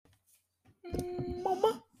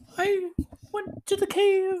Mama, I went to the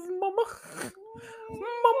cave, Mama.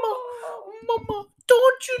 Mama, Mama,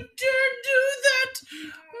 don't you dare do that,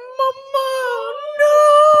 Mama. No,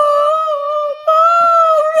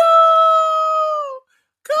 no.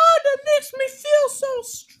 God, that makes me feel so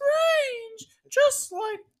strange, just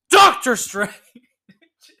like Doctor Strange.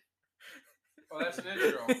 Oh, that's an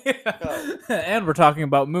intro. Yeah. And we're talking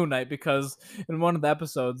about Moon Knight because in one of the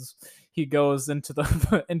episodes he goes into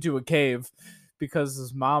the into a cave because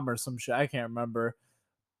his mom or some shit, I can't remember,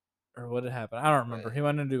 or what had happened. I don't remember. Wait. He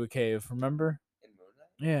went into a cave. Remember? In Moon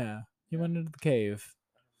Knight? Yeah, he went into the cave,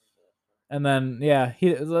 and then yeah,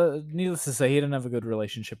 he. Needless to say, he didn't have a good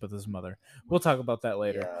relationship with his mother. We'll talk about that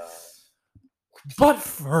later. Yeah. But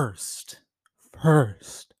first,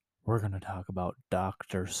 we're gonna talk about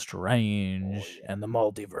Doctor Strange and the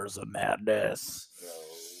Multiverse of Madness.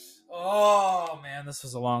 Oh man, this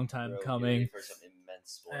was a long time coming. For some immense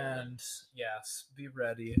spoiler. And yes, be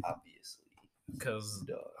ready, Obviously. because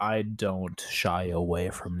I don't shy away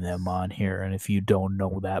from them on here. And if you don't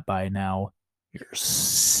know that by now, you're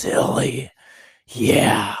silly.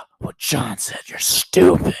 Yeah, what John said, you're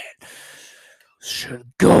stupid.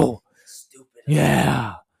 Should go. Stupid.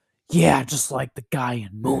 Yeah. Yeah, just like the guy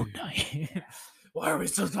in Moon Knight. Why are we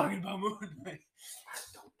still talking about Moon Knight? I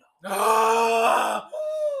don't know. Ah!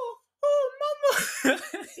 Oh, Mama!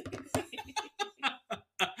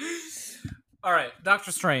 All right,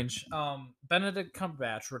 Doctor Strange. Benedict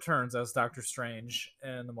Cumberbatch returns as Doctor Strange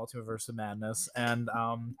in the Multiverse of Madness, and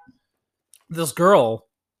this girl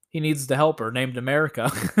he needs to help her, named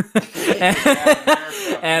America.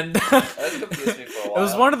 And That confused me for a it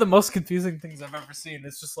was while. one of the most confusing things I've ever seen.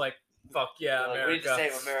 It's just like, fuck yeah, Like, America. we need to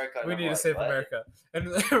save America. And We I'm need to like, save what? America. And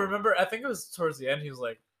I remember, I think it was towards the end, he was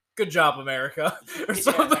like, good job, America, or Yeah.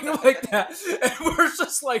 something like that. And we're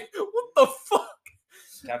just like, what the fuck?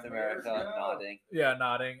 Captain America nodding. Yeah,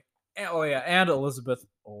 nodding. And, oh yeah, and Elizabeth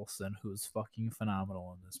Olsen, who's fucking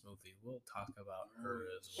phenomenal in this movie. We'll talk about her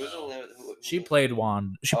as Who's well. who- She played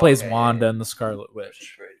Wanda. She Oh, plays okay, Wanda yeah. in the Scarlet She's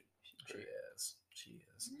Witch. pretty. She is. She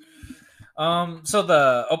is. So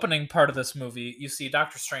the opening part of this movie, you see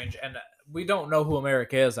Doctor Strange, and we don't know who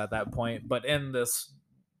America is at that point, but in this,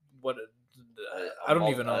 what I don't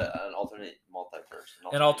even know. An alternate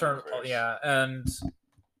multiverse. An alternate, universe. yeah, and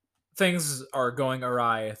things are going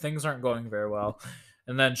awry. Things aren't going very well,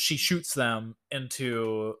 and then she shoots them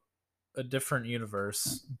into a different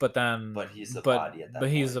universe. But then, But he's a but, body at that but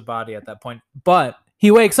he's point. a body at that point. But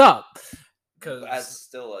he wakes up because As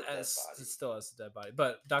still a dead body. still as a dead body.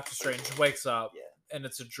 But Doctor Strange wakes up, Yeah. and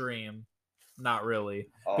it's a dream. Not really,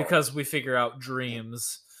 Oh, because we figure out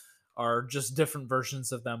dreams are just different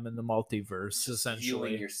versions of them in the multiverse, viewing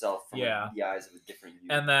essentially. yourself from Yeah. the eyes of a different you.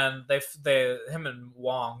 And then him and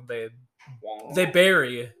Wong, they Wong.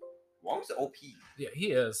 bury. Wong's OP. Yeah,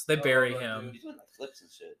 he is. They bury Dude, him. he's doing like flips and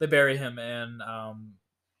shit. They bury him in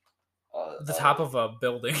the top of a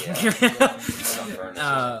building.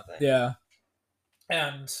 Yeah. Yeah.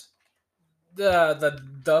 And the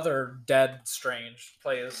other dead Strange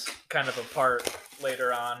plays kind of a part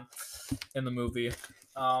later on in the movie.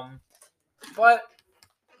 But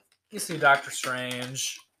you see Doctor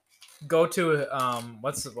Strange go to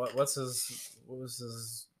what was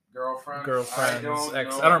his girlfriend's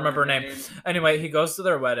ex? I don't remember her name. Anyway, he goes to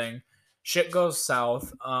their wedding. Shit goes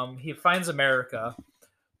south. He finds America.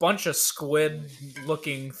 Bunch of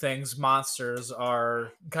squid-looking things, monsters,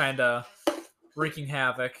 are kind of wreaking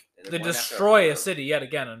havoc. They destroy a city yet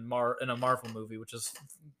again in a Marvel movie, which is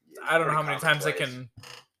I don't know how many times they can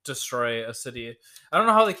destroy a city. I don't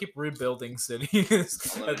know how they keep rebuilding cities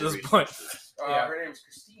at this point. Yeah. Her name's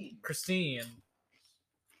Christine.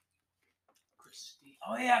 Christine.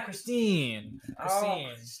 Oh yeah, Christine. Christine. I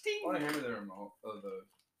want to hand me the remote of the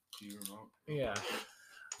TV remote. Yeah.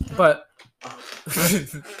 But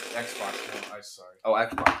Xbox. I'm sorry. Oh,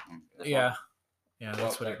 Xbox. yeah. Yeah,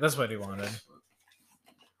 that's what he wanted.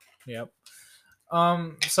 Yep.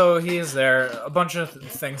 So he is there. A bunch of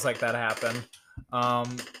things like that happen.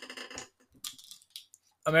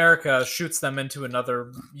 America shoots them into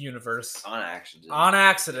another universe On accident. on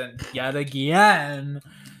accident yet again.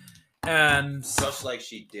 And Just like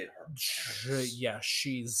she did her.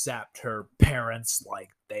 she zapped her parents like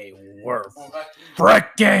they were Well, back to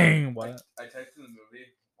freaking what? I typed in the movie.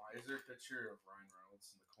 Why is there a picture of Ryan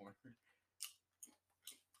Reynolds in the corner?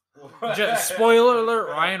 Just, spoiler alert: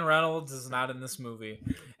 Ryan Reynolds is not in this movie,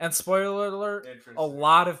 and spoiler alert: Interesting. a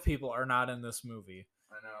lot of people are not in this movie.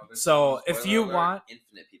 I know. There's So some if spoiler you alert. want,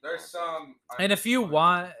 Infinite people. There's some. and if you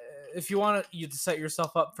want you to set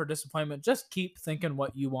yourself up for disappointment, just keep thinking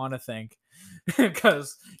what you want to think,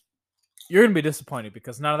 because you're gonna be disappointed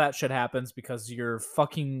because none of that shit happens because you're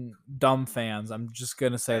fucking dumb fans. I'm just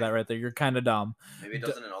gonna say that right there. You're kind of dumb. Maybe it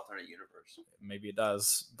does in an alternate universe. Maybe it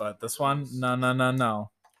does, but this one,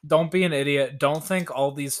 no. Don't be an idiot. Don't think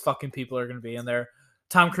all these fucking people are gonna be in there.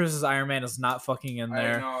 Tom Cruise's Iron Man is not fucking in I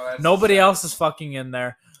there. know, that's Nobody sad. else is fucking in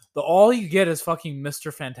there. All you get is fucking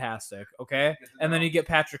Mr. Fantastic, okay? And then you get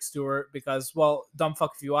Patrick Stewart because, well, dumb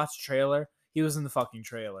fuck, if you watch the trailer, he was in the fucking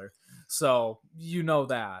trailer. So, you know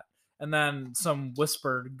that. And then some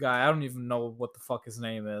whispered guy, I don't even know what the fuck his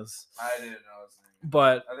name is. I didn't know his name.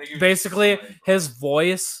 But I think he was basically, just like- his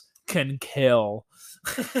voice can kill.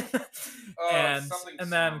 and something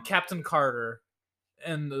and then sound Captain like it. Carter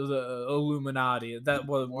and the Illuminati,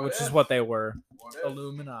 What which is if? what they were. What if?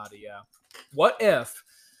 Illuminati, yeah. What if?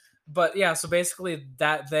 But yeah, so basically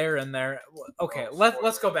that they're in there. Okay, Oh, let's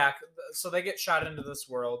go spoiler. back. So they get shot into this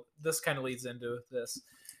world. This kind of leads into this.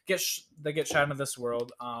 They get shot into this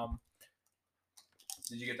world.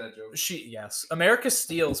 Did you get that joke? Yes. America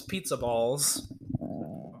steals pizza balls.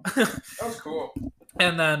 That was cool.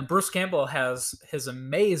 And then Bruce Campbell has his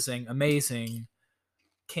amazing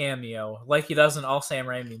cameo, like he does in all Sam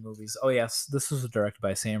Raimi movies. Oh yes, this was directed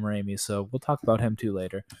by Sam Raimi, so we'll talk about him too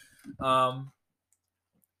later.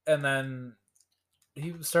 And then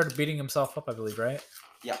he started beating himself up, I believe, right?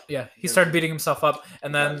 Yeah. Yeah, he started beating himself up,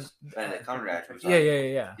 and then And the counteractor was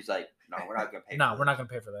yeah. He's like, no, we're not gonna pay. No, for we're not this."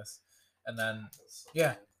 gonna pay for this. And then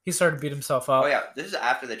yeah, he started beating himself up. Oh yeah, this is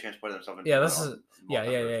after they transported themselves. Into Yeah, the this is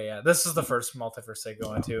multiverse. yeah. This is the first multiverse they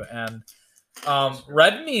go into, and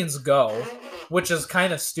red means go, which is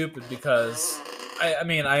kind of stupid because I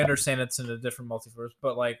mean I understand it's in a different multiverse,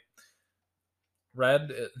 but like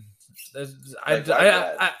red,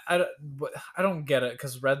 I don't get it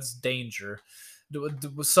because red's danger.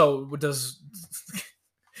 So does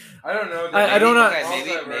I don't know. I don't know.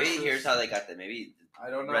 Okay, maybe here's how they got that. Maybe I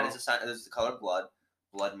don't know. red is a sign. This is the color of blood.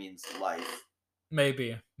 Blood means life.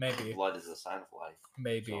 maybe Blood is a sign of life.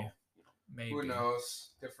 maybe. So, Maybe. Who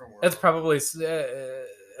knows? Different world. It's probably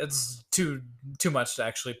it's too much to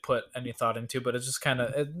actually put any thought into, but it's just kind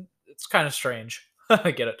of it's kind of strange.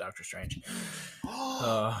 I get it, Doctor Strange.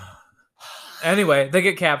 Anyway, they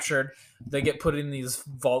get captured. They get put in these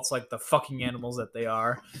vaults like the fucking animals that they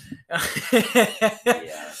are.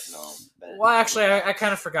 yeah, no. Well, actually, I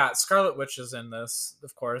kind of forgot. Scarlet Witch is in this,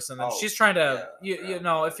 of course, and then she's trying to, you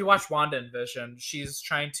know, if you watch Wanda and Vision, she's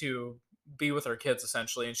trying to be with her kids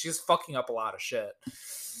essentially, and she's fucking up a lot of shit.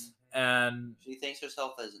 And she thinks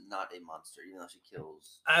herself as not a monster, even though she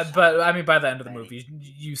kills. but I mean, by the end of the movie,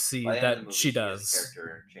 you see By the end of the that movie, she has does. a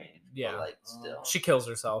character change. Yeah. But, like, still. She kills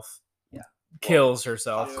herself. Yeah. Kills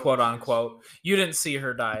herself, Yeah, quote she's- unquote. You didn't see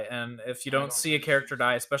her die, and if you don't see a character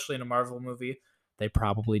die, especially in a Marvel movie, they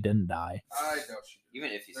probably didn't die. I doubt she.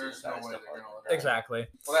 Even if you see There's the no guy, way stuff they're like gonna let that. her Exactly.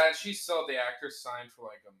 Well, that she saw the actor signed for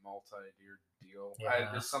like a multi-year deal.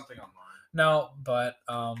 Yeah. There's something online. No, but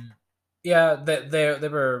yeah, they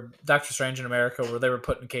were Doctor Strange in America, where they were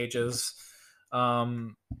put in cages.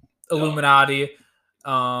 Illuminati.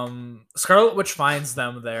 Scarlet Witch finds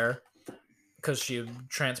them there because she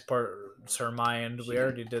transports her mind. We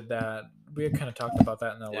already did that. We had kind of talked about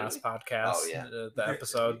that in the Did last we? podcast. Oh, yeah. The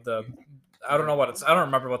episode. I don't know what it's. I don't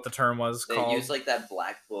remember what the term was They called. use like that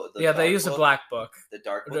black book. yeah, they use a black book. The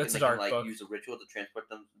dark book. It's and a they dark can, like, book. use a ritual to transport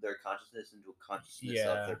their consciousness into a consciousness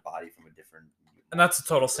Yeah. of their body from a different. And that's a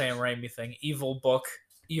total Sam Raimi thing. Evil book,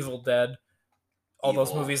 Evil Dead. All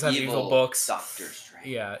those movies have evil books. Doctor Strange.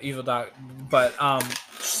 Yeah, evil doc. But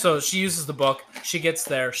so she uses the book. She gets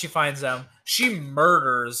there. She finds them. She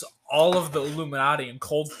murders all of the Illuminati in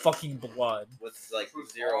cold fucking blood. With like Which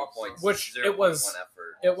was 0 awesome. points. Which 0.1 it was- effort.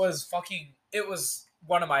 It was fucking. It was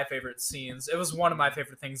one of my favorite scenes. It was one of my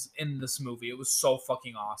favorite things in this movie. It was so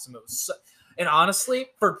fucking awesome. It was, so, and honestly,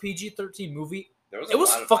 for a PG-13 movie, There it was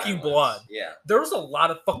lot of fucking violence. blood. Yeah. there was a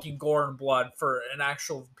lot of fucking gore and blood for an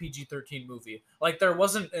actual PG-13 movie. Like there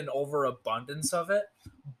wasn't an overabundance of it,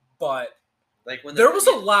 but Like when there was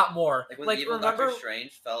a lot more. Like when Like the evil remember? Doctor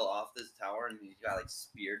Strange fell off this tower and he got like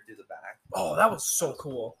speared through the back. Oh, that was so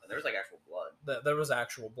cool. And there was like actual blood. There was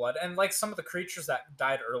actual blood, and like some of the creatures that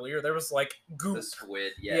died earlier, there was like goop. The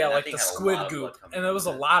squid, Yeah, that like thing the had a squid lot of blood goop, coming and there out was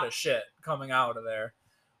of a it. lot of shit coming out of there.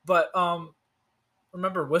 But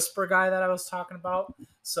remember Whisper guy that I was talking about?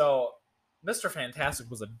 So Mr. Fantastic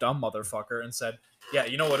was a dumb motherfucker and said, "Yeah,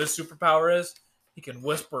 you know what his superpower is? He can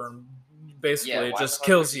whisper and basically Yeah, it why just the fuck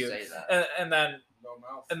kills would you you." say that? And then No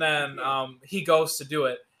mouth. and then he goes to do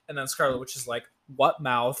it, and then Scarlet Witch is like, "What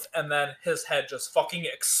mouth?" And then his head just fucking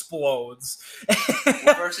explodes.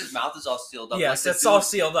 Well, first his mouth is all sealed up. Yes, like the it's all dude-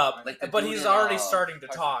 sealed up, like the but dude he's in, already starting to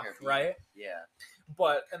Parks and talk, Recreation. right? Yeah.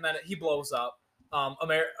 But and then he blows up.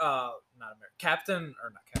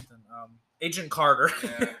 Agent Carter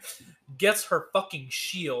Yeah. gets her fucking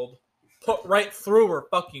shield put right through her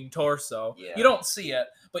fucking torso. Yeah. You don't see it,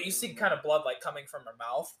 but you see kind of blood like coming from her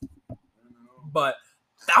mouth. But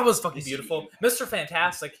that was fucking You see beautiful. impact. Mr.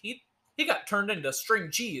 Fantastic, he got turned into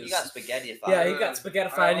string cheese. He got spaghettiified. Yeah, he got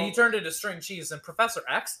spaghettified and he hope- turned into string cheese. And Professor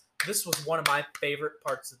X, this was one of my favorite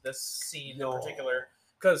parts of this scene Yo. in particular.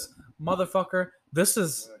 Because, motherfucker, this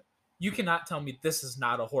is... You cannot tell me this is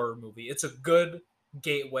not a horror movie. It's a good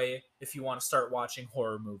gateway if you want to start watching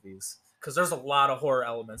horror movies. Because there's a lot of horror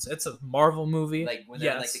elements. It's a Marvel movie. Like when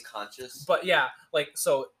they're in, like the conscious. But yeah, like,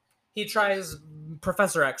 so he tries...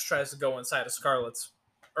 Professor X tries to go inside of Scarlet's...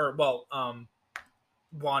 Or, well,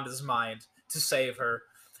 Wanda's mind to save her.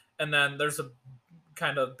 And then there's a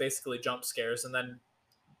kind of basically jump scares, and then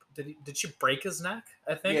did she break his neck?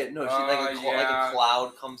 I think. Yeah, no, she like a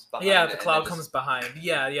cloud comes behind. Yeah, the cloud comes behind.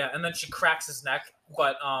 Yeah, and then she cracks his neck,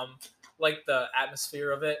 but like the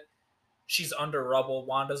atmosphere of it, she's under rubble.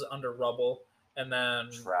 Wanda's under rubble, and then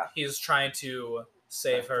he's trying to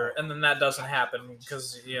save her, and then that doesn't happen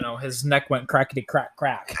because his neck went crackety crack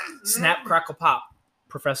crack, snap crackle pop,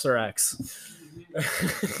 Professor X.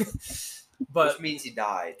 But which means he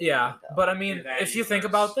died. Yeah, but I mean, if you think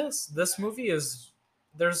about this movie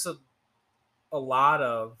there's a lot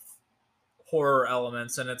of horror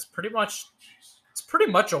elements, and it's pretty much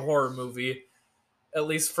a horror movie, at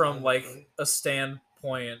least from like a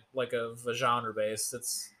standpoint like of a genre base.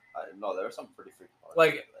 It's no, there was some pretty freaky parts.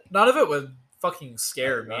 Like none of it would fucking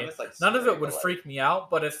scare me. None of it would like, freak me out.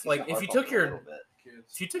 But if you took your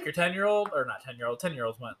 10-year-old or not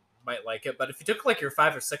 10-year-olds might like it, but if you took like your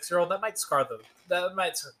 5 or 6-year-old, that might scar the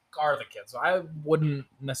kid. So I wouldn't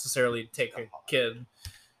necessarily take a kid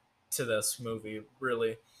to this movie,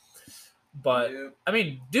 really. But I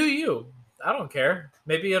mean, do you? I don't care.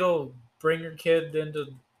 Maybe it'll bring your kid into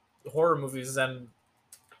horror movies and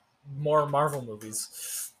more Marvel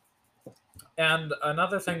movies. And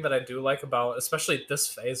another thing that I do like about, especially this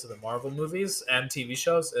phase of the Marvel movies and TV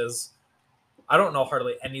shows, is I don't know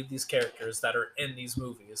hardly any of these characters that are in these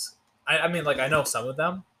movies. I mean, like, I know some of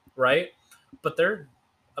them, right? But they're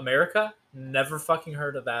America. Never fucking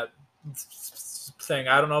heard of that thing.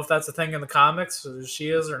 I don't know if that's a thing in the comics, or she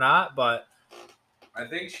is or not, but I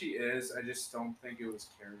think she is. I just don't think it was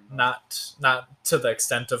carried. Not to the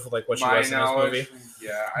extent of like what she was in this movie.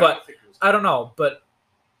 Yeah, but I don't know. But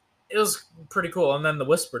it was pretty cool. And then the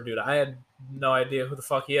Whisper dude, I had no idea who the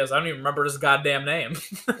fuck he is. I don't even remember his goddamn name.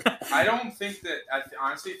 I don't think that.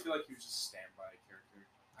 Honestly feel like he was just a standby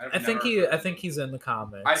character. I think he's in the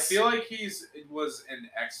comics. I feel like was an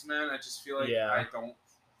X-Men. I just feel like I don't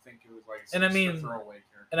think it was like and I mean, a throwaway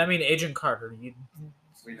character. And I mean Agent Carter.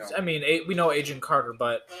 We know Agent Carter,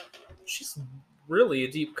 but she's really a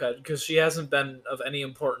deep cut because she hasn't been of any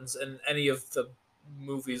importance in any of the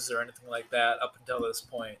movies or anything like that up until this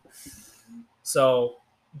point. So,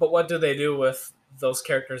 but what do they do with those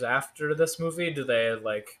characters after this movie? Do they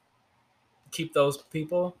like keep those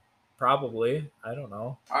people? Probably. I don't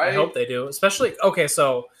know. I hope they do. Especially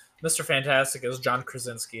so Mr. Fantastic is John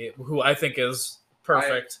Krasinski, who I think is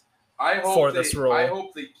perfect for this role. I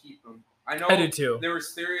hope they keep him. I do too. There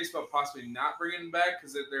was theories about possibly not bringing him back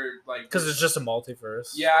because they're like it's just a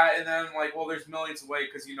multiverse. Yeah, and then like there's millions away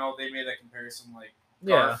because they made that comparison like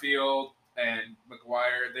Garfield and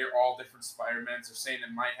McGuire. They're all different Spider-Mans. They're saying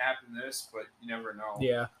it might happen this, but you never know.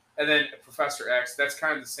 Yeah. And then Professor X. That's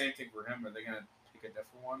kind of the same thing for him. Are they gonna pick a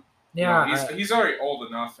different one? Yeah, he's already old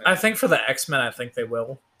enough. I think for the X-Men, I think they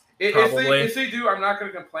will. If they do, I'm not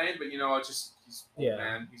going to complain. But it's just he's old,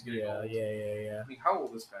 man. He's getting old. Yeah. I mean, how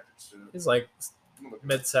old is Patrick Stewart? He's like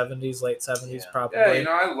mid-70s, late 70s, probably. Yeah,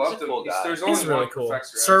 I love him. Cool there's only he's really one cool.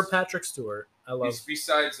 Professor Sir Patrick Stewart. I love.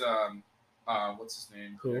 Besides what's his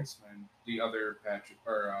name? Who? X-Men. The other Patrick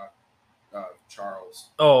or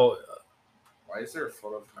Charles. Oh. Why is there a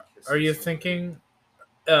photo of him kissing? Are you thinking?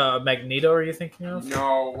 Magneto, are you thinking of?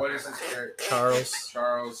 No, what is his character?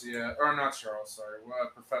 Charles, yeah. Or not Charles, sorry.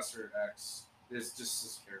 Professor X is just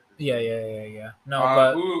his character. Yeah. No,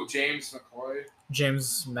 but... Who? James McAvoy?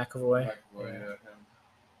 James McAvoy. Yeah, him.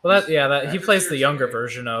 Well, he plays the younger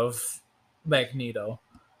version of Magneto.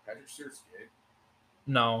 Patrick Stewart's gay?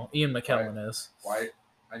 No, Ian McKellen is. Why?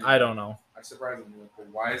 I don't know. I surprisingly knew it, but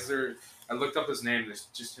why is there... I looked up his name, there's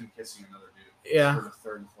just him kissing another dude. Yeah. For the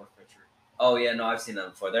third and fourth picture. Oh yeah, no, I've seen them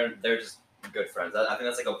before. They're just good friends. I think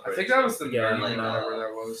that's like a. I think that was the yeah, like whatever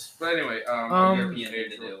that was. But anyway, European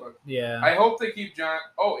age real quick. Yeah. I hope they keep John.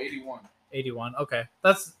 Oh, 81. 81. Okay,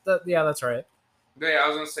 that's right. Yeah, I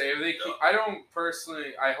was gonna say if they keep. I don't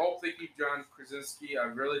personally. I hope they keep John Krasinski. I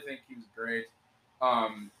really think he was great.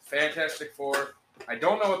 Fantastic Four. I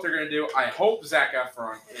don't know what they're gonna do. I hope Zac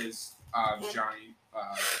Efron is Johnny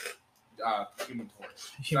Human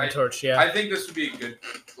Torch. Human Torch, yeah. I think this would be a good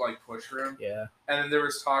push for him. Yeah. And then there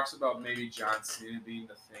was talks about maybe John Cena being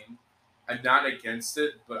the Thing. I'm not against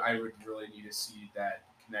it, but I would really need to see that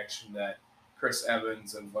connection that Chris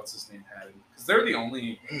Evans and what's his name had, because they're the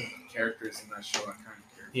only characters in that show that kind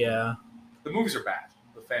of care. Yeah. The movies are bad.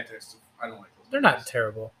 The Fantastic. I don't like those. They're movies. not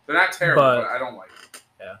terrible. They're not terrible, but I don't like them.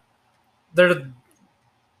 Yeah.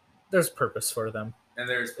 There's purpose for them. And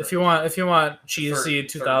there's if you want cheesy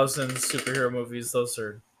 2000s superhero movies, those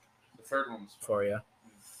are the third one was for you.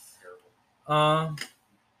 Terrible.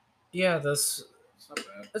 Yeah, it's not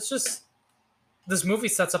bad. It's just this movie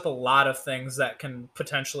sets up a lot of things that can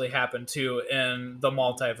potentially happen too in the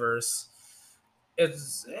multiverse.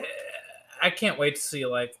 I can't wait to see,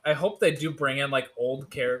 like, I hope they do bring in like old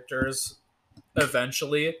characters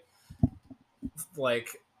eventually. Like,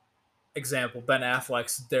 example, Ben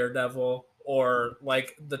Affleck's Daredevil, or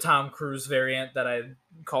like the Tom Cruise variant that I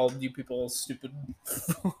called you people stupid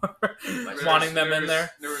for wanting them in there.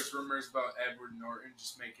 There was rumors about Edward Norton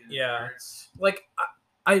just making an Yeah. appearance. Like,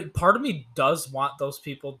 I part of me does want those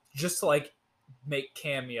people just to like make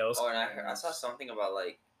cameos. Oh, and I saw something about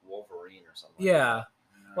like Wolverine or something. Yeah.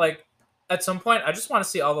 Like, at some point, I just want to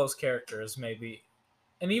see all those characters, maybe.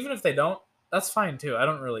 And even if they don't, that's fine too. I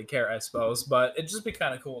don't really care, I suppose. But it'd just be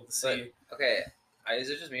kind of cool to see. But, okay, is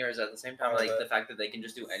it just me, or is it at the same time like the fact that they can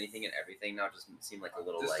just do anything and everything now just seem like a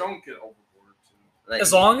little just like... don't get overboard too.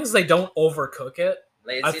 As long as they don't overcook it,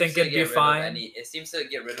 Like, I think it'd be fine. It seems to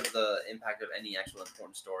get rid of the impact of any actual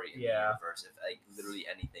important story in the universe. If like literally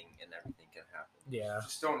anything and everything can happen. Yeah.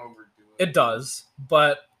 Just don't overdo it. It does,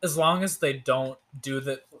 but as long as they don't do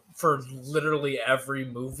that for literally every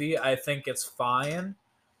movie, I think it's fine.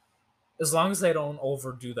 As long as they don't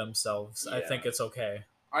overdo themselves, I think it's okay.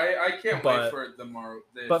 I can't wait for the more.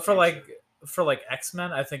 But for like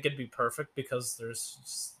X-Men, I think it'd be perfect because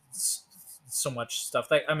there's so much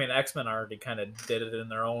stuff. Like, I mean, X-Men already kind of did it in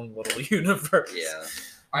their own little universe. Yeah.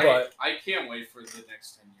 But I can't wait for the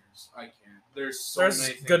next 10 years. I can't. There's many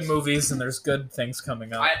things. Good movies and there's good things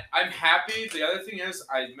coming up. I'm happy. The other thing is,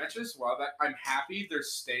 I mentioned this a while back, I'm happy they're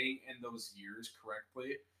staying in those years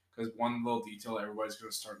correctly, because one little detail, everybody's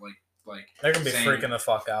going to start like they're going to be freaking the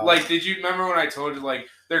fuck out. Like, did you remember when I told you, like,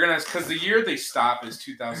 they're going to, because the year they stop is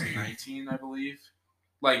 2019, I believe.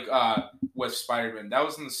 Like, with Spider-Man. That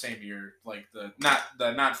was in the same year. Like,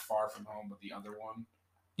 not Far From Home, but the other one.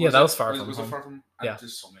 Yeah, that was Far From Home. Was it Far From Home? Yeah. I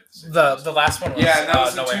just so made the same. The last one was... Yeah, that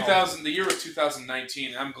was No in Way 2000. Home. The year was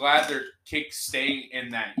 2019. I'm glad they're staying in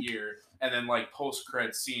that year. And then, like,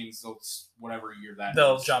 post-credit scenes, whatever year that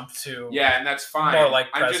they'll is. jump to... Yeah, and that's fine. More like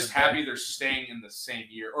I'm just present happy day. they're staying in the same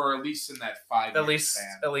year, or at least in that 5 year span.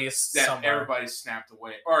 At least that somewhere. everybody snapped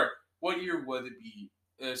away. Or what year would it be?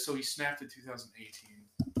 So he snapped in 2018.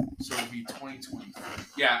 So it'd be 2020.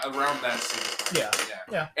 Yeah, around that same time.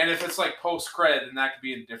 Yeah. And if it's like post-credit, then that could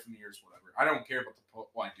be in different years, whatever. I don't care about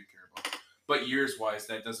well, I do care about it. But years-wise,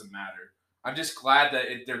 that doesn't matter. I'm just glad that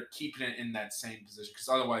they're keeping it in that same position, because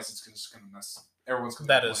otherwise it's just going to mess. Everyone's going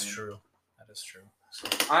to That is true. That is true. So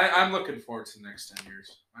I'm looking forward to the next 10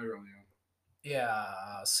 years. I really am. Yeah,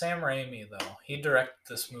 Sam Raimi, though. He directed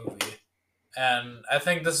this movie. And I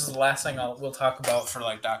think this is the last thing we'll talk about for,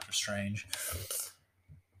 like, Doctor Strange.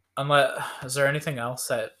 Is there anything else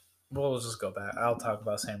that... We'll just go back. I'll talk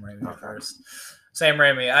about Sam Raimi first. Sam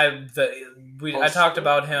Raimi, I talked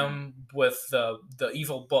about him with the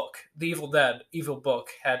evil book. The Evil Dead evil book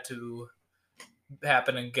had to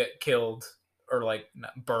happen and get killed, or like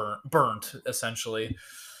burnt, essentially.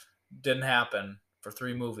 Didn't happen for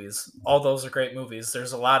 3 movies. All those are great movies.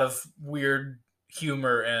 There's a lot of weird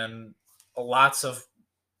humor and lots of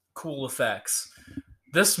cool effects.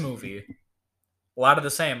 This movie, a lot of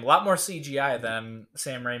the same. A lot more CGI than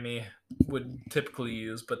Sam Raimi would typically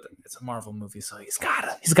use, but it's a Marvel movie, so he's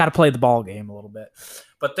gotta play the ball game a little bit.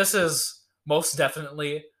 But this is most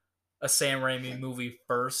definitely a Sam Raimi movie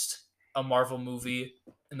first, a Marvel movie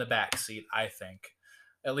in the backseat, I think.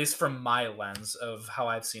 At least from my lens of how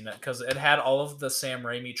I've seen it, because it had all of the Sam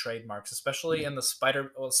Raimi trademarks, especially in the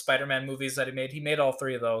Spider-Man movies that he made. He made all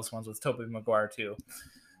 3 of those ones with Tobey Maguire too.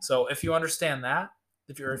 So if you understand that,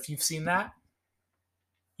 if you've seen that,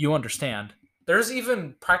 you understand. There's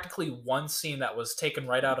even practically one scene that was taken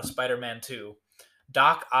right out of Spider-Man 2.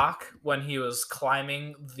 Doc Ock, when he was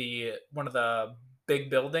climbing one of the big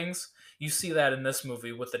buildings, you see that in this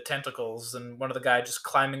movie with the tentacles and one of the guys just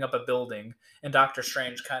climbing up a building and Doctor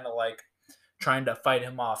Strange kind of like trying to fight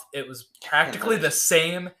him off. It was practically the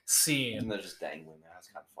same scene. And they're just dangling. That's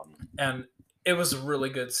kind of funny. And it was a really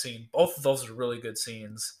good scene. Both of those are really good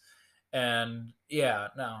scenes. And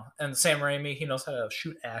and Sam Raimi, he knows how to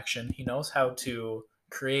shoot action. He knows how to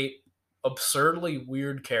create absurdly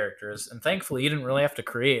weird characters, and thankfully, he didn't really have to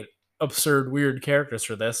create absurd weird characters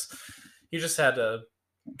for this. He just had to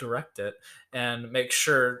direct it and make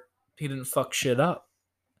sure he didn't fuck shit up.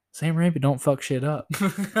 Sam Raimi don't fuck shit up.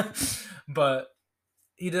 But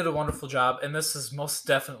he did a wonderful job, and this is most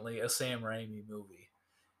definitely a Sam Raimi movie.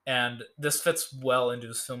 And this fits well into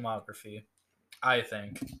his filmography, I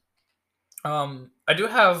think. I do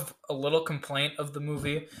have a little complaint of the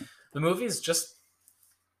movie. The movie is just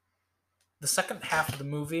the second half of the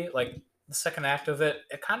movie, like the second act of it,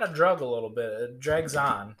 it kind of drug a little bit. It drags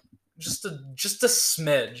on just a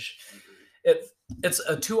smidge. It's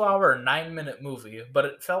a 2 hour 9-minute movie, but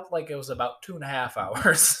it felt like it was about 2.5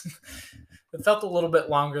 hours. It felt a little bit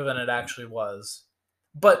longer than it actually was.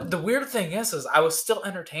 But the weird thing is I was still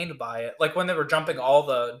entertained by it. Like when they were jumping all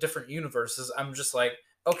the different universes, I'm just like,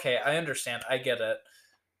 okay, I understand, I get it.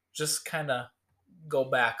 Just kind of go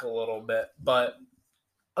back a little bit. But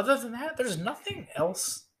other than that, there's nothing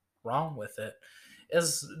else wrong with it.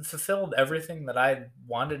 It's fulfilled everything that I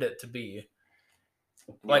wanted it to be.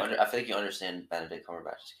 I feel like you understand Benedict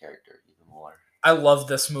Cumberbatch's character even more. I love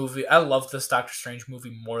this movie. I love this Doctor Strange movie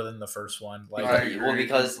more than the first one.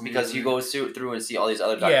 Because you go through and see all these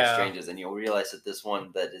other Doctor Stranges, and you'll realize that this one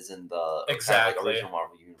that is in the original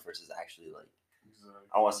Marvel universe is actually like,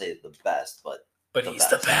 I don't want to say the best, but he's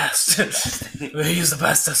the best. He's the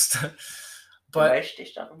bestest. But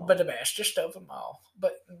the bestest of them all.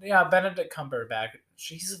 But yeah, Benedict Cumberbatch,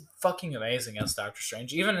 he's fucking amazing as Doctor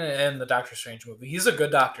Strange. Even in the Doctor Strange movie, he's a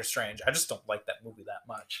good Doctor Strange. I just don't like that movie that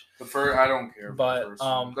much. I don't care. But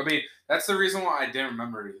I mean, that's the reason why I didn't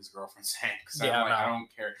remember his girlfriend's name. Because I don't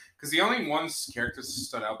care. Because the only ones characters that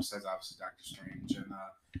stood out besides obviously Doctor Strange and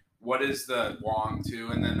what is the Wong too,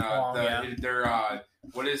 and then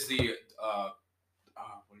what is the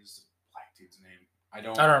black dude's name? I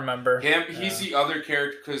don't remember him. He's the other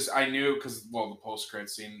character because I knew the post credit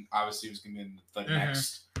scene obviously was gonna be in the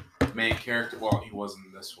next main character. Well, he wasn't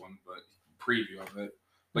in this one, but preview of it.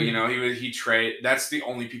 But he trade. That's the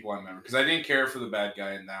only people I remember because I didn't care for the bad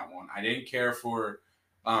guy in that one. I didn't care for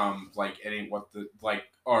what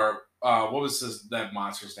was that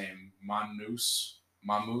monster's name? Mamus.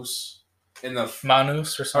 In the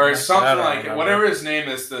Manus or something like it. Whatever his name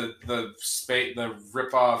is, the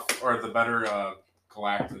rip off or the better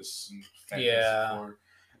Galactus and Fantastic Four.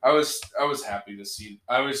 I was happy to see.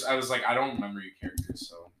 I was like, I don't remember your characters,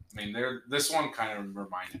 so I mean, this one kind of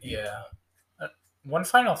reminded me. Yeah. One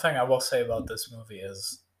final thing I will say about this movie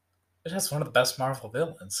is it has one of the best Marvel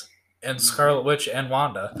villains in Scarlet Witch and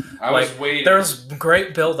Wanda. I was waiting. There's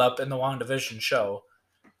great build up in the WandaVision show.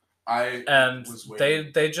 They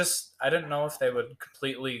just, I didn't know if they would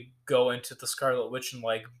completely go into the Scarlet Witch and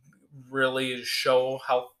like really show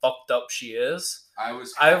how fucked up she is. I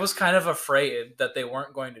was kind of afraid that they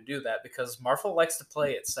weren't going to do that because Marvel likes to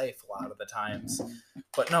play it safe a lot of the times.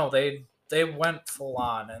 But no, they went full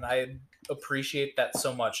on, and I appreciate that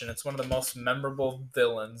so much. And it's one of the most memorable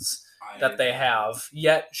villains that they have.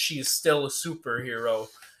 Yet she's still a superhero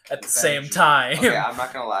at the same time. Okay, I'm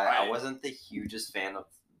not gonna lie, I wasn't the hugest fan of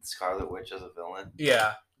Scarlet Witch as a villain.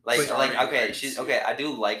 Yeah. She's okay. I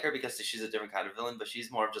do like her because she's a different kind of villain, but she's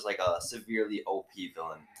more of just like a severely OP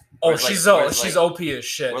villain. She's OP as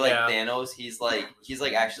shit. Where Thanos, he's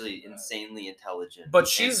actually insanely intelligent. But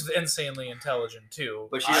she's insanely intelligent too.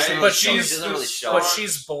 But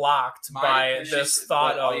she's blocked by this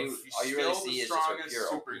thought of all you really see is just her pure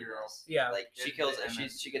superhero. Yeah, like she kills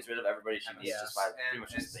and she gets rid of everybody. She just by pretty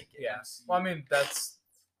much just thinking. Yeah. Well, I mean that's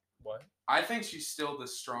what. I think she's still the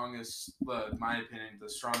strongest, in my opinion, the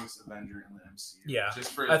strongest Avenger in the MCU. Yeah,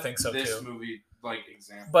 just for I think so this too. movie,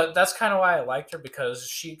 example. But that's kind of why I liked her because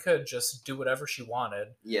she could just do whatever she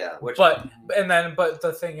wanted. Yeah. But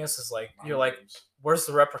the thing is like you're like, where's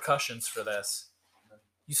the repercussions for this?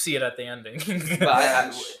 You see it at the ending. But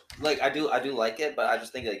I do like it, but I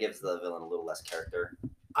just think it gives the villain a little less character.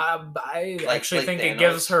 I actually think Thanos. It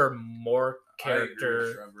gives her more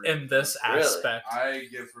character in this aspect. I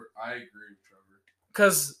agree with Trevor.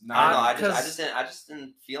 Because I just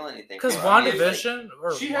didn't feel anything. Because WandaVision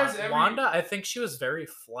Wanda, I think she was very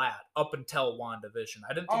flat up until WandaVision.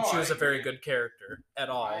 I didn't think she was a very good character at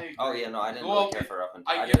all. I didn't really care for her up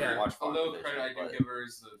until I didn't watch WandaVision. A little credit I do give her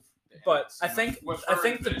is the. But I think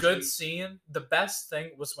the good scene, the best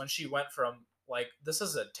thing was when she went from like this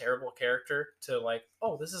is a terrible character to like,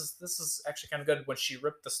 oh, this is actually kind of good when she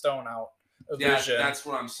ripped the stone out of Vision. That's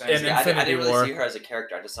what I'm saying. I didn't really see her as a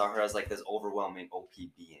character. I just saw her as like this overwhelming OP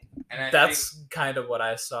being. And that's kind of what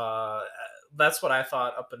I saw. That's what I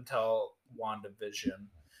thought up until WandaVision.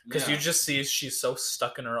 because you just see she's so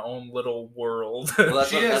stuck in her own little world. Well,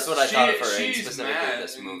 that's what I thought of her specifically mad,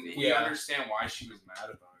 this movie. We understand why she was mad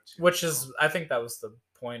about it too. Which is, I think that was the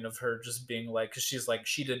point of her just being like, because she's like,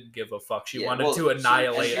 she didn't give a fuck. She wanted to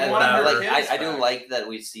annihilate whatever. I do like that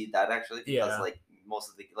we see that actually, because like most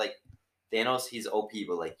of the like Thanos, he's OP,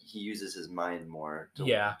 but like he uses his mind more to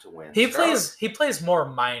win. He plays more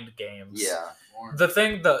mind games. Yeah. The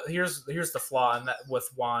thing here's the flaw in that with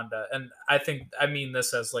Wanda, and I mean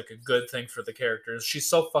this as like a good thing for the characters. She's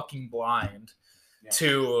so fucking blind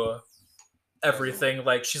to everything.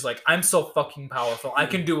 Like she's like, I'm so fucking powerful. I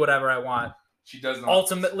can do whatever I want. She does not.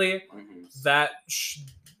 Ultimately, that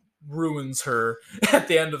ruins her at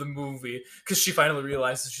the end of the movie because she finally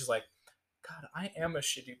realizes she's like, God, I am a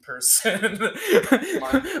shitty person.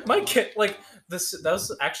 My kid, like this. This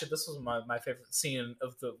was my favorite scene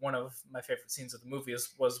of one of my favorite scenes of the movie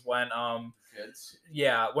was when kids.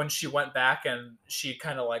 Yeah, when she went back and she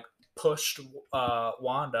kind of like pushed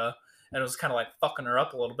Wanda and it was kind of like fucking her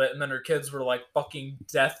up a little bit, and then her kids were like fucking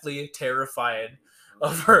deathly terrified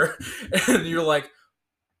of her, and you're like,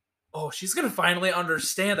 oh, she's gonna finally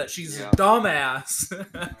understand that she's a dumbass.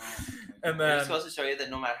 And then it's supposed to show you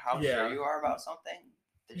that no matter how sure you are about something,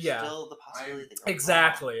 there's still the possibility that you're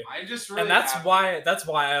exactly. wrong. I'm just really and that's happy.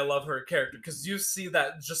 why I love her character, because you see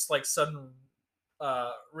that just like sudden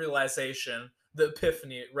realization, the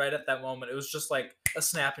epiphany right at that moment. It was just like a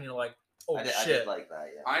snap, and you're like, oh shit. I did like that.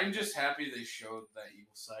 Yeah. I'm just happy they showed that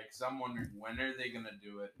evil side, because I'm wondering when are they gonna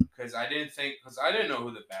do it? Because I didn't know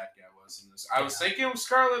who the bad guy was in this. I was thinking it was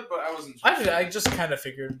Scarlet, but I wasn't. I just kind of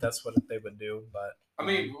figured that's what they would do, but. I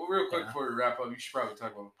mean, real quick before we wrap up, you should probably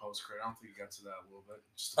talk about the post-credit. I don't think you got to that a little bit.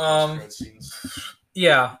 Just the post-credit scenes.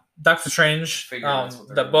 Yeah, Doctor Strange,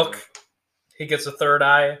 the book, he gets a third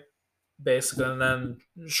eye, basically, and then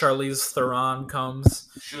Charlize Theron comes.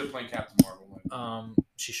 Should have played Captain Marvel.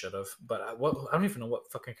 She should have, but I don't even know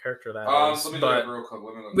what fucking character that is. Let me but real quick.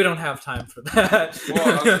 We don't have time for that. Well,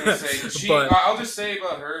 I was gonna say, I'll just say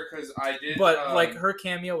about her because I did. But like her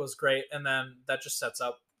cameo was great, and then that just sets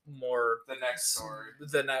up more the next story.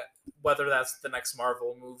 Whether that's the next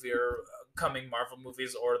Marvel movie or coming Marvel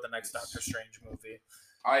movies or the next Doctor Strange movie.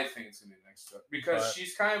 I think it's gonna be next stuff because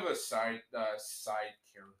she's kind of a side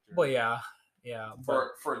character. Well, yeah.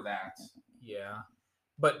 For that. Yeah,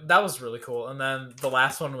 but that was really cool. And then the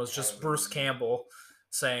last one was just Bruce Campbell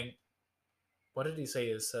saying, "What did he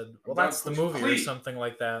say?" He said, "Well, that's the movie," or something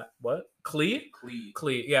like that. What? Clee?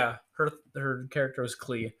 Clee. Yeah, her character was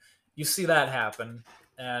Clee. You see that happen,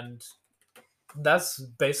 and that's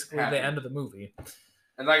basically the end of the movie.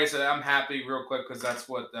 And like I said, I'm happy real quick because that's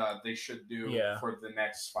what they should do for the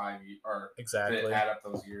next 5 years, or exactly add up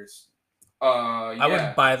those years. I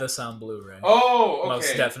would buy this on Blu-ray. Oh, okay.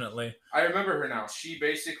 Most definitely. I remember her now. She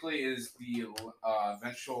basically is the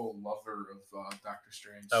eventual lover of Doctor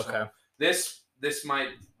Strange. Okay. So this might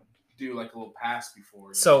do like a little pass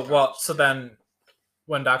before. So then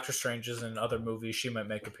when Doctor Strange is in other movies, she might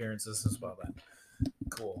make appearances as well then.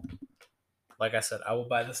 Cool. Like I said, I will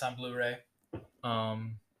buy this on Blu-ray.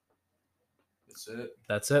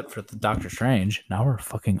 That's it for the Doctor Strange. Now we're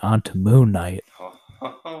fucking on to Moon Knight.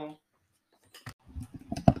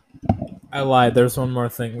 I lied. There's one more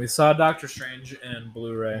thing. We saw Doctor Strange in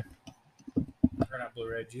Blu-ray. Or not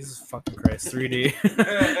Blu-ray. Jesus fucking Christ. 3D.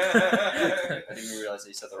 I didn't even realize that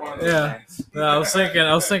you said the wrong thing. Yeah. No, I was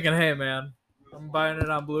thinking, hey man, I'm buying it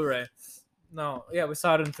on Blu-ray. No, yeah, we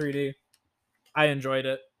saw it in 3D. I enjoyed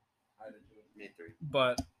it. I did too. Me too.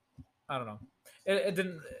 But I don't know. It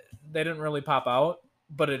didn't. They didn't really pop out,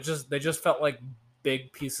 but they just felt like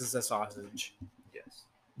big pieces of sausage. Yes.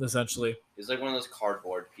 Essentially. It's like one of those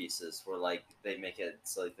cardboard pieces where like they make it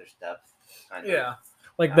so like there's depth. Kind of. Yeah.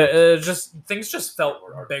 Like things just felt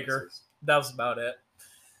bigger. Pieces. That was about it.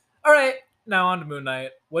 All right, now on to Moon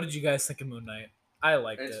Knight. What did you guys think of Moon Knight? I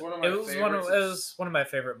liked it. It was one of my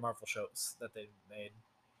favorite Marvel shows that they made.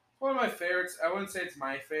 One of my favorites. I wouldn't say it's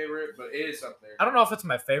my favorite, but it is up there. I don't know if it's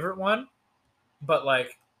my favorite one, but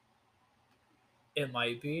like it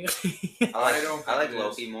might be. I like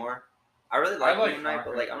Loki more. I really like Moon Knight,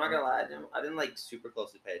 but like I'm not gonna lie, I didn't like super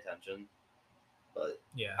closely pay attention. But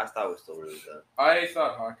yeah, I thought it was still really good. I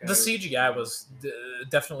thought Hawkeye. The CGI was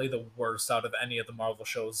definitely the worst out of any of the Marvel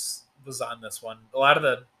shows. Was on this one. A lot of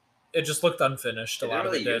it just looked unfinished. They didn't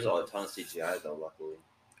really use a ton of CGI though, luckily.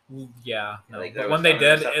 Yeah, no. Like, but when they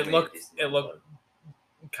did, it looked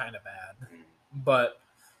kind of bad. But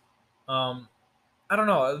I don't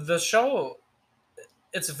know. The show,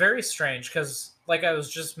 it's very strange because, like I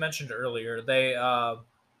was just mentioned earlier, they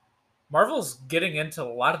Marvel's getting into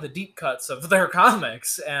a lot of the deep cuts of their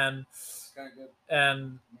comics, and kind of good.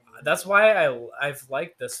 And that's why I've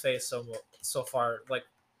liked this phase so far. Like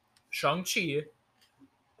Shang-Chi,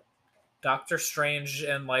 Doctor Strange,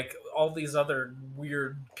 and like all these other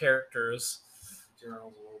weird characters.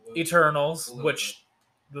 Eternals, which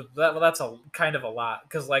that's a kind of a lot,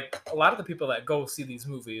 because like a lot of the people that go see these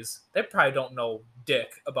movies, they probably don't know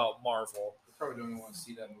dick about Marvel. They probably don't even want to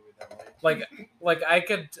see that movie that way. Like I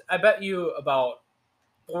bet you about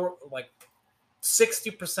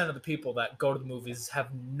 60% of the people that go to the movies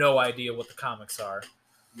have no idea what the comics are.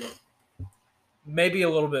 Yep. Maybe a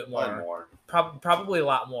little bit more. Probably a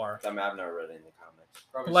lot more. I mean, I've never read any of the comics.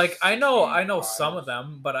 Probably like I know some of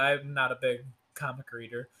them, but I'm not a big comic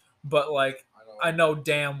reader. But like I know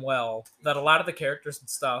damn well that a lot of the characters and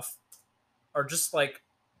stuff are just like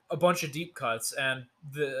a bunch of deep cuts, and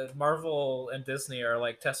the Marvel and Disney are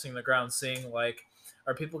like testing the ground, seeing like,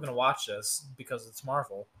 are people going to watch this because it's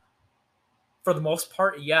Marvel? For the most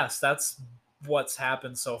part, yes, that's what's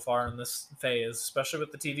happened so far in this phase, especially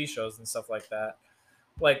with the TV shows and stuff like that.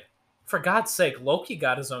 Like, for God's sake, Loki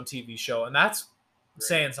got his own TV show, and that's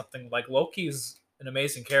saying something. Like, Loki's an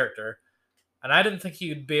amazing character, and I didn't think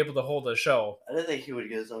he'd be able to hold a show. I didn't think he would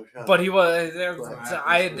get his own show. But he was.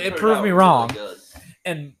 It proved me wrong. Really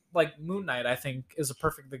and, like, Moon Knight, I think, is a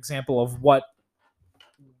perfect example of what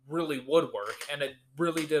really would work, and it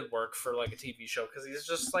really did work for like a TV show, because he's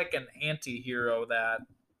just like an anti-hero that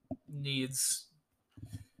needs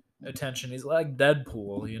attention. He's like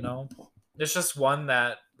Deadpool, you know? It's just one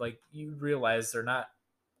that like you realize they're not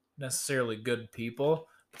necessarily good people,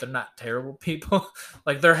 but they're not terrible people.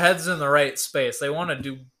 Like their head's in the right space. They want to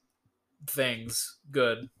do things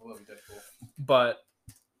good, but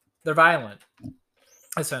they're violent,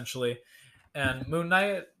 essentially. And Moon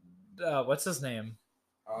Knight, what's his name?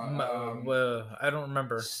 I don't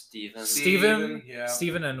remember. Steven, yeah.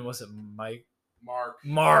 Steven, and was it Mike? Mark,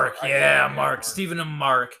 yeah, Mark. Steven and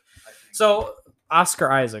Mark. So Oscar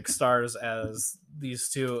Isaac stars as these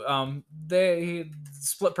two. They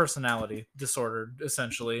split personality disorder,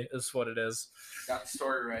 essentially, is what it is. Got the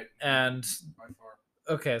story right. And by far.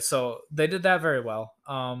 Okay, so they did that very well.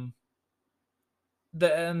 And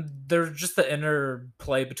there's just the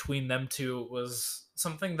interplay between them two was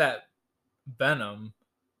something that Venom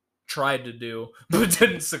tried to do but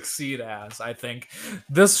didn't succeed as. I think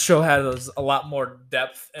this show has a lot more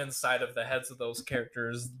depth inside of the heads of those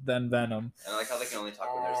characters than Venom. And I like how they can only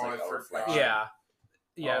talk when there's like a reflection. Yeah.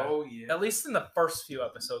 Oh yeah. At least in the first few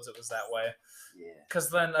episodes it was that way. Yeah. Because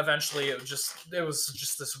then eventually it was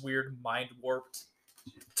just this weird mind warped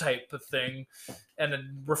type of thing, and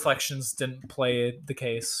reflections didn't play the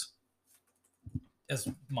case as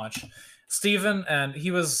much. Steven, and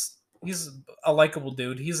he's a likable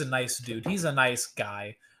dude. He's a nice dude. He's a nice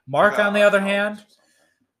guy. Mark, on the other hand,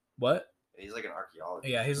 what? He's like an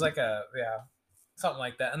archaeologist. Yeah, he's like something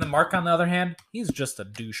like that. And then Mark, on the other hand, he's just a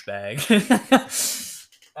douchebag.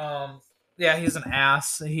 Yeah, he's an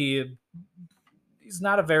ass. He's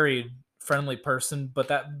not a very friendly person, but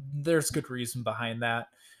there's good reason behind that.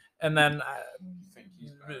 And then,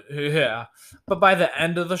 yeah, but by the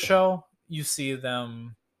end of the show, you see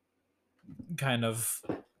them kind of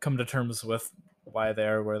come to terms with why they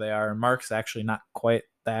are where they are. And Mark's actually not quite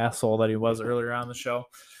the asshole that he was earlier on the show.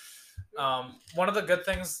 One of the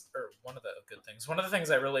things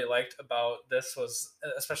I really liked about this was,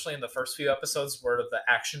 especially in the first few episodes, were the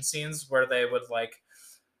action scenes where they would like,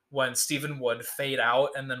 when Steven would fade out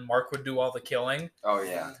and then Mark would do all the killing. Oh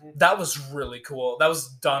yeah, that was really cool. That was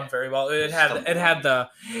done very well. It had the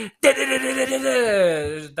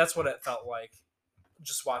that's what it felt like.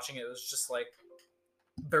 Just watching it was just like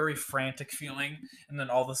very frantic feeling, and then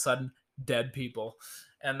all of a sudden dead people,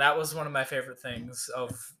 and that was one of my favorite things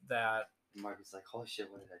of that. Mark is like, holy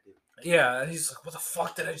shit, what did I do? Yeah, he's like, what the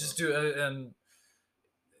fuck did I just do? And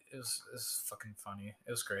it was fucking funny.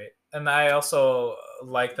 It was great. And I also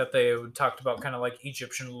like that they talked about kind of like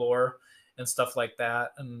Egyptian lore and stuff like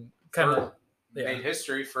that, and kind of made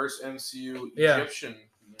history, first MCU Egyptian.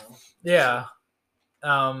 You know? Yeah.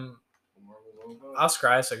 Oscar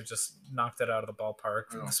Isaac just knocked it out of the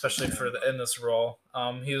ballpark, especially in this role.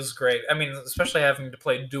 He was great. I mean, especially having to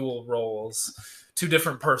play dual roles, two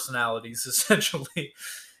different personalities essentially,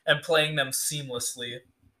 and playing them seamlessly.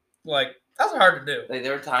 Like, that's hard to do. Like,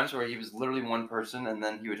 there were times where he was literally one person, and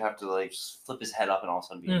then he would have to like just flip his head up and all of a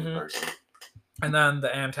sudden be another person. And then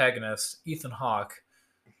the antagonist, Ethan Hawke.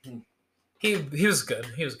 He was good.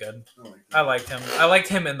 He was good. I liked him. I liked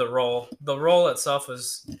him in the role. The role itself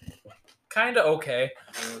was kind of okay,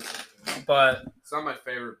 but it's not my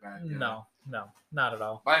favorite bad guy. No, not at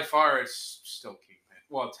all. By far, it's still Kingpin.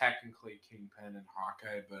 Well, technically Kingpin and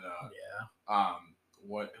Hawkeye, but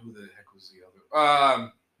Who the heck was the other? I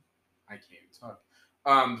can't even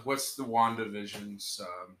talk. What's the WandaVision's?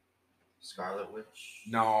 Scarlet Witch.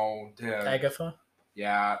 No, Agatha.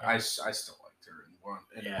 Yeah, I still liked her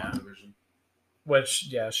in WandaVision. Which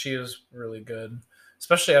she is really good,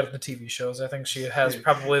 especially out of the TV shows. I think she has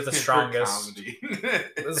probably the strongest.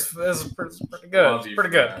 It's pretty good. It's pretty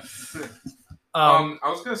good. I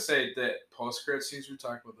was gonna say that post-credit scenes. We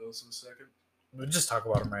talk about those in a second. We'll just talk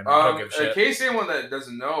about them right now. I don't give a shit. In case anyone that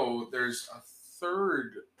doesn't know, there's a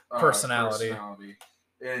third personality,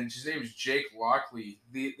 and his name is Jake Lockley.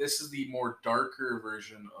 This is the more darker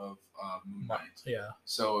version of Moon Knight. Yeah.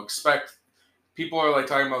 So expect. People are like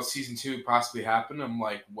talking about season 2 possibly happening. I'm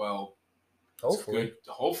like, well, hopefully,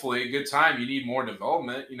 a good time. You need more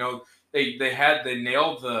development. You know, they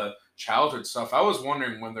nailed the childhood stuff. I was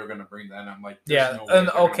wondering when they're going to bring that. I'm like, no way and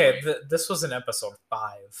okay, this was in episode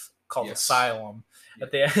 5 called Asylum.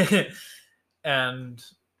 Yeah. And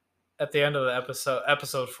at the end of the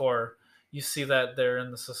episode 4, you see that they're in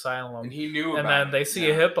this asylum, and he knew. And then they see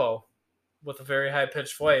a hippo with a very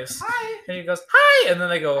high-pitched voice. Hi. And he goes, hi! And then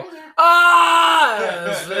they go,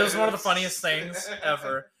 ah! It was one of the funniest things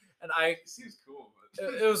ever. And It seems cool, but...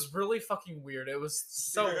 It was really fucking weird. It was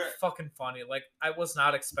so fucking funny. Like, I was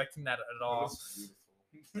not expecting that at all.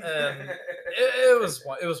 And it was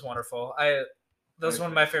wonderful. That was one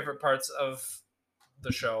of my favorite parts of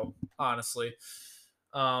the show, honestly.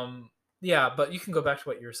 But you can go back to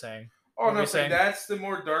what you were saying. Oh, no, that's the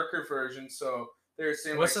more darker version, so... They're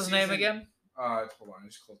saying, what's his name again? Hold on, I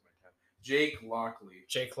just closed my tab. Jake Lockley.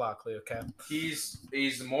 Jake Lockley, okay.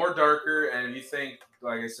 He's more darker, and you think,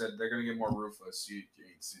 like I said, they're gonna get more ruthless. You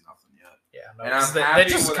ain't seen nothing yet. Yeah, no, they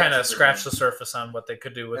just kind of scratched the surface on what they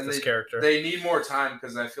could do with this character. They need more time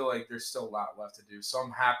because I feel like there's still a lot left to do. So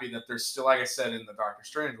I'm happy that there's still, like I said in the Doctor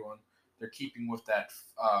Strange one, they're keeping with that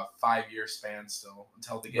 5-year span still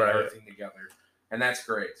until they get everything together, and that's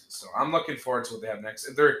great. So I'm looking forward to what they have next.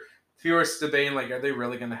 If you were debating, like, are they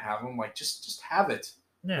really going to have them? Like, just have it.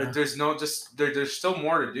 Yeah. There's still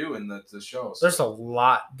more to do in the show. So. There's a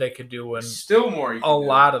lot they could do in still more. A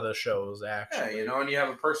lot of the shows, actually. Yeah, and you have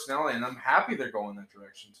a personality, and I'm happy they're going that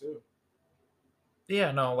direction too.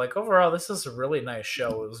 Yeah, no, like overall, this is a really nice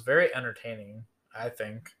show. It was very entertaining, I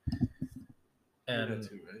think. And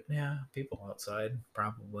too, right? Yeah, people outside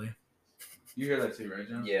probably. You hear that too, right,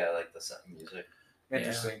 John? Yeah, I like the set music.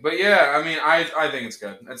 Interesting. But yeah, I mean, I think it's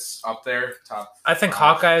good. It's up there, top. I think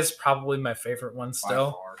Hawkeye is probably my favorite one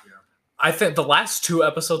still. By far, yeah. I think the last 2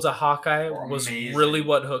 episodes of Hawkeye was really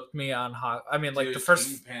what hooked me on Hawkeye. I mean, like the first.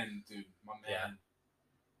 Kingpin, dude, my man.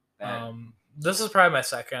 Yeah. This is probably my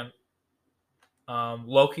second.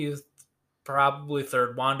 Loki, probably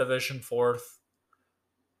third. WandaVision, fourth.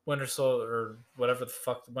 Winter Soldier, or whatever the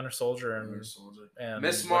fuck, Winter Soldier and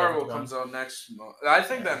Miss Marvel comes out next month. I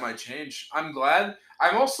think that might change. I'm glad.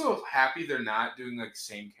 I'm also happy they're not doing like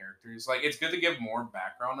same characters. Like, it's good to give more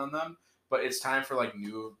background on them, but it's time for like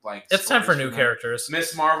new It's time for new characters.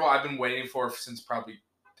 Miss Marvel, I've been waiting for since probably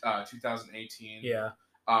 2018. Yeah.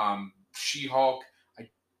 She-Hulk,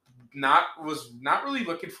 was not really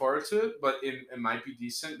looking forward to it, but it might be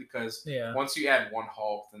decent because once you add one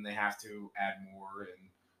Hulk, then they have to add more and.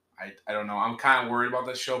 I don't know. I'm kind of worried about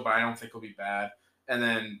this show, but I don't think it'll be bad. And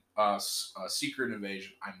then Secret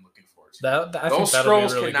Invasion, I'm looking forward to. Those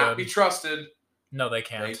Skrulls cannot be trusted. No, they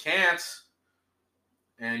can't. They can't.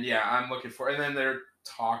 And yeah, I'm looking for. And then there are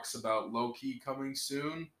talks about Loki coming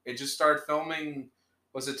soon. It just started filming.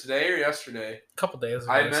 Was it today or yesterday? A couple days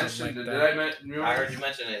ago. I mentioned it. Did I mention? I heard you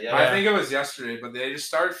mention it. Yeah. I think it was yesterday, but they just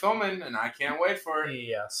started filming, and I can't wait for it.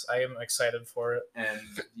 Yes, I am excited for it. And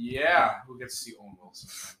yeah, we'll get to see Owen Wilson.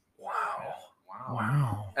 Wow.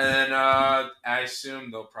 And then I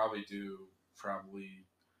assume they'll probably do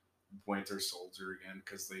Winter Soldier again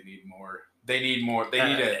because they need more. They need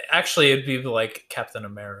it. Actually, it'd be like Captain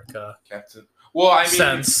America. Well, I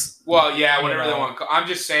mean, whatever they want. I'm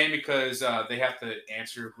just saying because they have to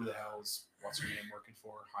answer who the hell is what's her name working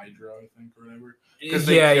for Hydra, I think, or whatever. Because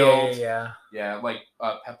they killed. Yeah. Like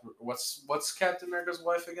Pepper. What's Captain America's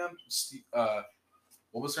wife again?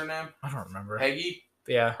 What was her name? I don't remember. Peggy.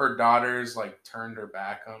 Yeah. Her daughters turned her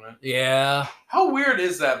back on it. Yeah. How weird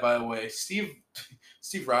is that, by the way? Steve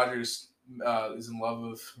Rogers is in love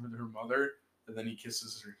with her mother, and then he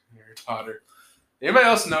kisses her daughter. Anybody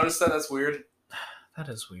else notice that? That's weird. That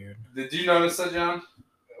is weird. Did you notice that, John?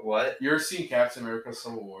 What? You ever seen Captain America: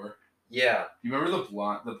 Civil War? Yeah. You remember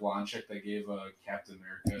the blonde chick that gave Captain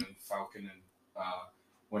America and Falcon and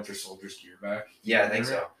Winter Soldier's gear back? Yeah, I think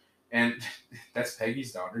so. And that's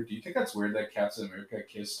Peggy's daughter. Do you think that's weird that Captain America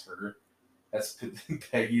kissed her? That's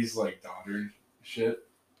Peggy's daughter and shit.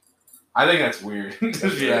 I think that's weird.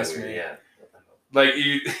 If you ask me. Yeah. Like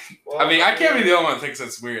you, well, I mean, I can't be the only one that thinks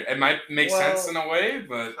that's weird. It might make sense in a way,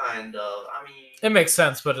 but kind of. I mean, it makes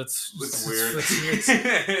sense, but it's weird.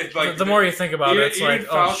 It's like the more you think about it, it's like,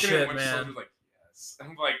 oh shit, man. Like, yes.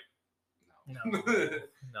 I'm like, no.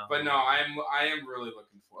 But no, I am really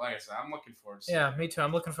looking for. Like I said, I'm looking forward to. Yeah, me too.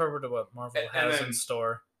 I'm looking forward to what Marvel has in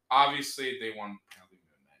store. Obviously, they want probably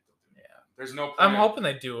Moon Knight. Yeah, there's no point. I'm hoping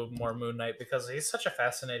they do more Moon Knight because he's such a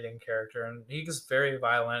fascinating character and he's very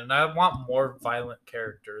violent, and I want more violent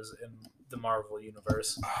characters in the Marvel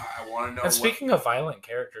universe. I want to know. And speaking of violent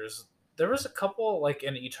characters, there was a couple like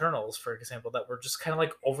in Eternals, for example, that were just kind of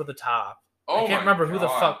like over the top. I can't remember who the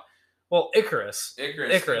fuck. Well, Icarus.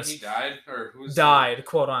 He died, or who's died,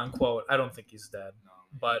 quote unquote. I don't think he's dead. No.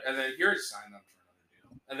 But and then you're signed up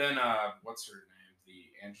for another deal. And then what's her name?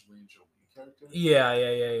 The Angelina Jolie character.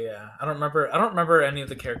 Yeah. I don't remember any of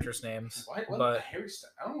the characters' names. But Harry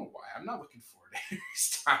Styles. I don't know why. I'm not looking forward to Harry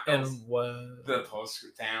Styles. And what? The post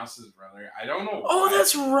Thanos' brother. I don't know. Oh,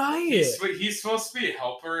 that's right. He's supposed to be a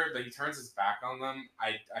helper, but he turns his back on them.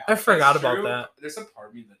 I forgot about that. There's a part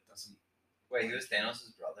of me that doesn't. Wait, he was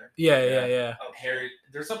Thanos' brother? Yeah. Oh, Harry,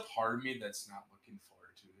 there's a part of me that's not looking forward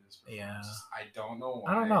to his performance. Yeah. I don't know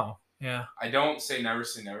why. I don't know. Yeah. I don't say never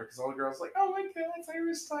because all the girls are like, oh my god, it's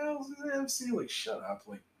Harry Styles in the MCU. Like, shut up.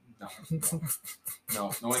 Like,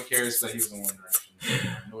 no one cares that he was in One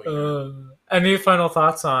Direction. Any final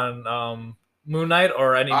thoughts on Moon Knight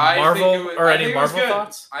or any Marvel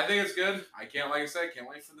thoughts? I think it's good. I can't wait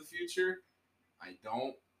for the future.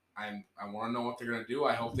 I want to know what they're going to do.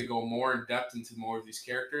 I hope they go more in depth into more of these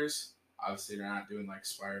characters. Obviously, they're not doing like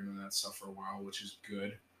Spider-Man and that stuff for a while, which is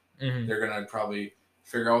good. Mm-hmm. They're going to probably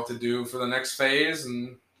figure out what to do for the next phase.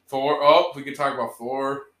 And Thor, we can talk about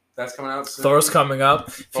Thor. That's coming out soon. Thor's coming up.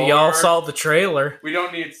 If y'all saw the trailer. We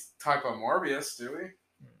don't need to talk about Morbius, do we?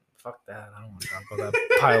 Fuck that. I don't want to talk about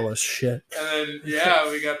that pile of shit. And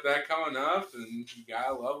then, we got that coming up, and you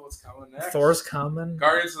gotta love what's coming next. Thor's coming.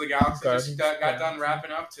 Guardians of the Galaxy just got done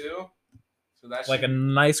wrapping up, too. So that's like a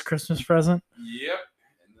nice Christmas present? Yep.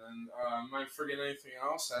 And then, am I forgetting anything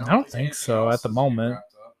else? I don't think so at the moment.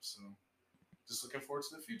 Up, so just looking forward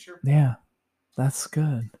to the future. Yeah, that's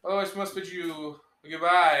good. Otherwise, must bid you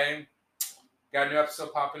goodbye. Got a new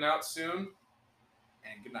episode popping out soon.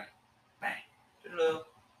 And good night. Bang. Hello.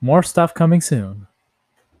 More stuff coming soon.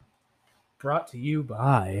 Brought to you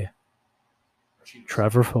by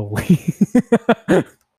Trevor Foley.